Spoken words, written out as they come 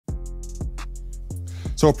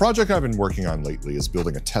So a project I've been working on lately is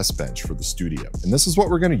building a test bench for the studio. And this is what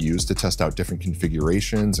we're going to use to test out different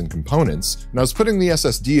configurations and components. And I was putting the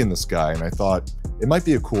SSD in this guy and I thought it might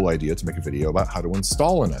be a cool idea to make a video about how to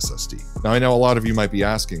install an SSD. Now I know a lot of you might be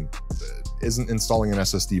asking, isn't installing an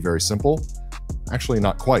SSD very simple? Actually,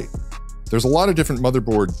 not quite. There's a lot of different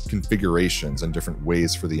motherboard configurations and different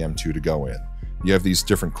ways for the M2 to go in. You have these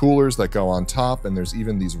different coolers that go on top, and there's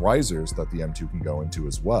even these risers that the M2 can go into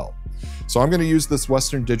as well. So I'm going to use this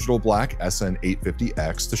Western Digital Black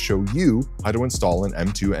SN850x to show you how to install an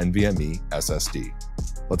M.2 NVMe SSD.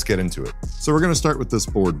 Let's get into it. So we're going to start with this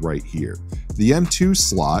board right here. The M2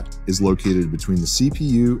 slot is located between the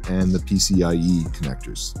CPU and the PCIe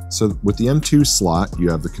connectors. So with the M2 slot, you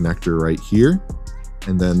have the connector right here,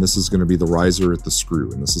 and then this is going to be the riser at the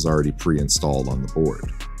screw, and this is already pre-installed on the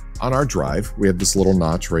board. On our drive, we have this little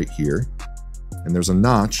notch right here, and there's a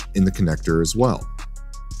notch in the connector as well.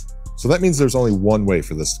 So that means there's only one way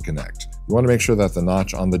for this to connect. You want to make sure that the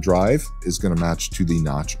notch on the drive is going to match to the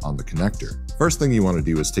notch on the connector. First thing you want to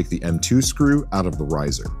do is take the M2 screw out of the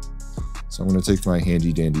riser. So I'm going to take my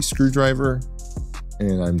handy dandy screwdriver,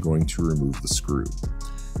 and I'm going to remove the screw.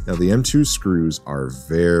 Now the M2 screws are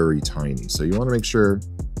very tiny, so you want to make sure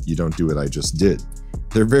you don't do what I just did.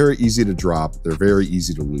 They're very easy to drop, they're very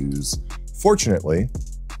easy to lose. Fortunately,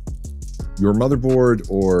 your motherboard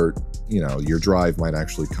or your drive might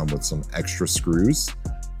actually come with some extra screws.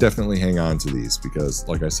 Definitely hang on to these because,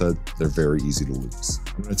 like I said, they're very easy to lose.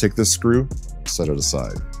 I'm going to take this screw, set it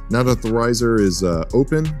aside. Now that the riser is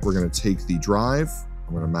open, we're going to take the drive,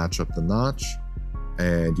 I'm going to match up the notch,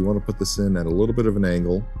 and you want to put this in at a little bit of an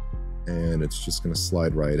angle, and it's just going to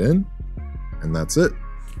slide right in, and that's it.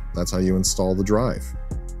 That's how you install the drive.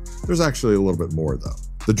 There's actually a little bit more though.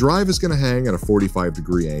 The drive is going to hang at a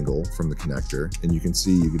 45-degree angle from the connector, and you can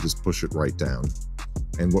see you can just push it right down.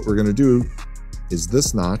 And what we're going to do is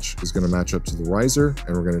this notch is going to match up to the riser,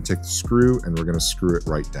 and we're going to take the screw and we're going to screw it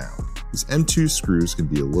right down. These M2 screws can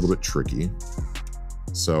be a little bit tricky,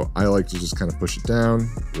 so I like to just kind of push it down,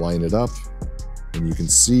 line it up, and you can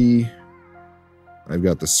see I've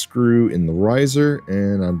got the screw in the riser,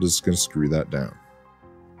 and I'm just going to screw that down.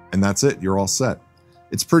 And that's it, you're all set.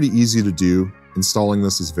 It's pretty easy to do. Installing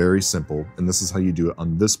this is very simple, and this is how you do it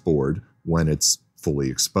on this board when it's fully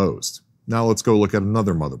exposed. Now let's go look at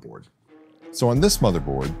another motherboard. So on this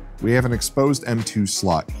motherboard, we have an exposed M2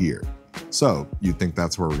 slot here. So you'd think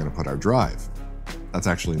that's where we're going to put our drive. That's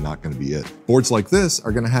actually not going to be it. Boards like this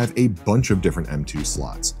are going to have a bunch of different M2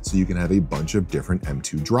 slots, so you can have a bunch of different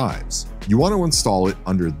M2 drives. You want to install it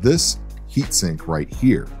under this heatsink right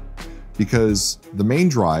here, because the main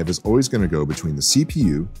drive is always going to go between the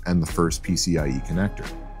CPU and the first PCIe connector.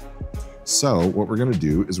 So what we're going to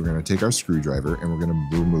do is we're going to take our screwdriver and we're going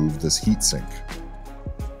to remove this heatsink.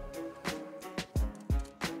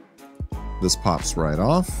 This pops right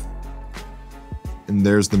off, and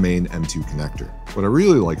there's the main M2 connector. What I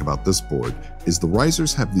really like about this board is the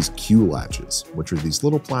risers have these Q latches, which are these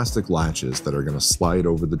little plastic latches that are going to slide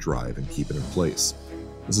over the drive and keep it in place.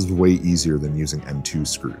 This is way easier than using M2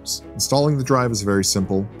 screws. Installing the drive is very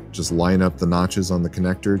simple. Just line up the notches on the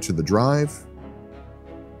connector to the drive,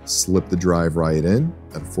 slip the drive right in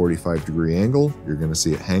at a 45-degree angle. You're going to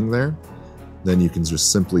see it hang there. Then you can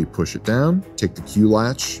just simply push it down, take the Q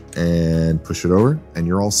latch and push it over, and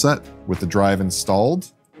you're all set. With the drive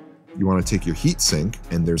installed, you want to take your heat sink,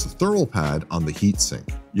 and there's a thermal pad on the heat sink.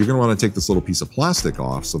 You're going to want to take this little piece of plastic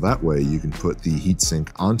off, so that way you can put the heat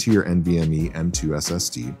sink onto your NVMe M2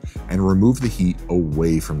 SSD and remove the heat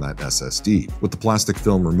away from that SSD. With the plastic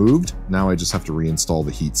film removed, now I just have to reinstall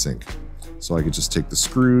the heat sink. So I could just take the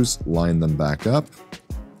screws, line them back up,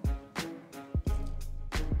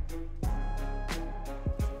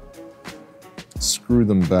 screw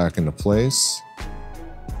them back into place,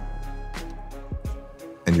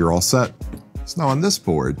 and you're all set. So now on this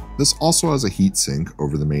board, this also has a heat sink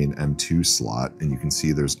over the main M2 slot, and you can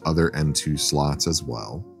see there's other M2 slots as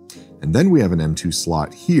well. And then we have an M2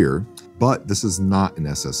 slot here, but this is not an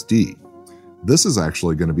SSD. This is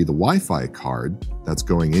actually going to be the Wi-Fi card that's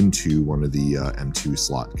going into one of the M2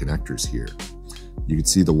 slot connectors here. You can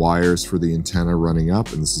see the wires for the antenna running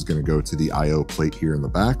up, and this is going to go to the I/O plate here in the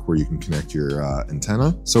back where you can connect your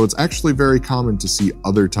antenna. So it's actually very common to see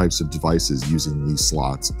other types of devices using these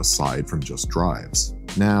slots aside from just drives.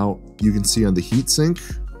 Now you can see on the heatsink,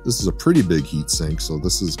 this is a pretty big heatsink, so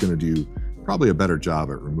this is going to do probably a better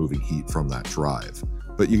job at removing heat from that drive.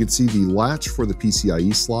 But you can see the latch for the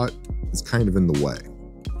PCIe slot is kind of in the way.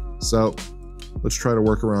 So let's try to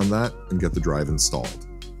work around that and get the drive installed.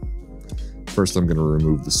 First, I'm going to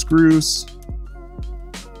remove the screws.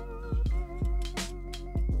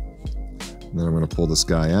 And then I'm going to pull this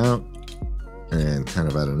guy out and kind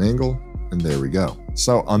of at an angle. And there we go.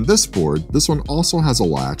 So on this board, this one also has a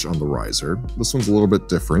latch on the riser. This one's a little bit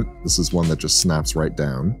different. This is one that just snaps right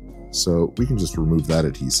down. So we can just remove that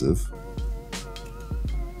adhesive.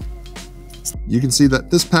 You can see that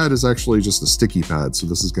this pad is actually just a sticky pad, so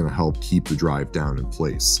this is going to help keep the drive down in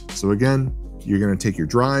place. So again, you're going to take your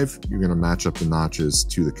drive, you're going to match up the notches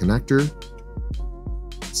to the connector,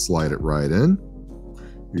 slide it right in.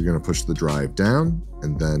 You're going to push the drive down,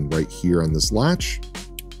 and then right here on this latch,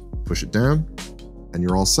 push it down, and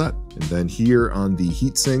you're all set. And then here on the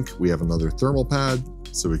heatsink, we have another thermal pad,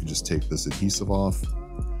 so we can just take this adhesive off.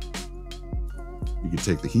 You can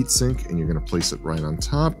take the heatsink and you're going to place it right on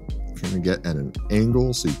top. Kind of get at an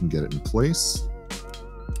angle so you can get it in place.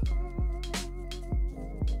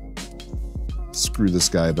 Screw this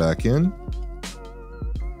guy back in,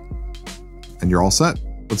 and you're all set.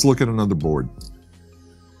 Let's look at another board.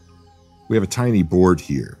 We have a tiny board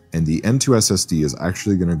here, and the M.2 SSD is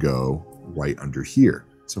actually going to go right under here.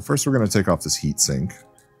 So first we're going to take off this heatsink.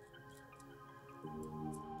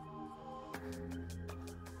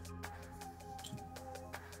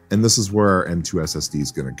 And this is where our M.2 SSD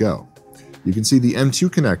is going to go. You can see the M.2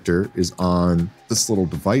 connector is on this little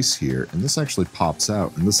device here, and this actually pops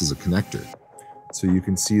out, and this is a connector. So you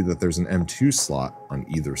can see that there's an M.2 slot on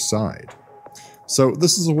either side. So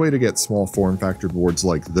this is a way to get small form factor boards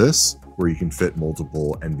like this, where you can fit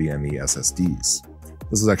multiple NVMe SSDs.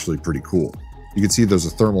 This is actually pretty cool. You can see there's a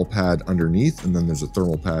thermal pad underneath, and then there's a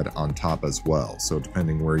thermal pad on top as well. So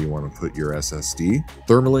depending where you want to put your SSD,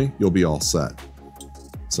 thermally, you'll be all set.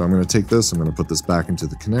 So I'm going to take this, I'm going to put this back into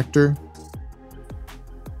the connector.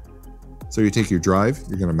 So you take your drive,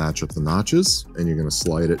 you're going to match up the notches, and you're going to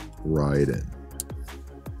slide it right in.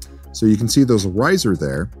 So you can see there's a riser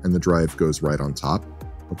there, and the drive goes right on top,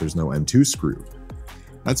 but there's no M.2 screw.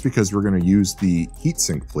 That's because we're going to use the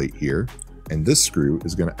heatsink plate here, and this screw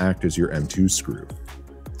is going to act as your M.2 screw.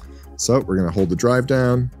 So we're going to hold the drive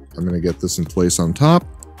down, I'm going to get this in place on top,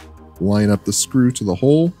 line up the screw to the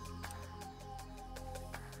hole,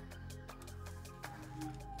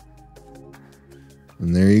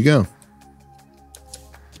 and there you go.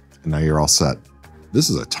 And now you're all set. This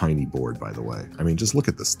is a tiny board, by the way. I mean, just look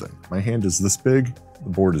at this thing. My hand is this big, the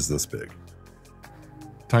board is this big.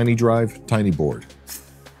 Tiny drive, tiny board.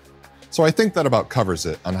 So I think that about covers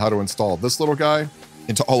it on how to install this little guy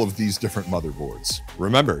into all of these different motherboards.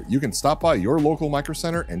 Remember, you can stop by your local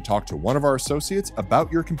MicroCenter and talk to one of our associates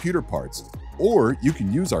about your computer parts, or you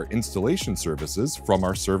can use our installation services from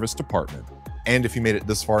our service department. And if you made it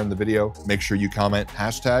this far in the video, make sure you comment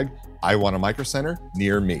 #IWantAMicroCenter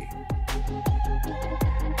near me.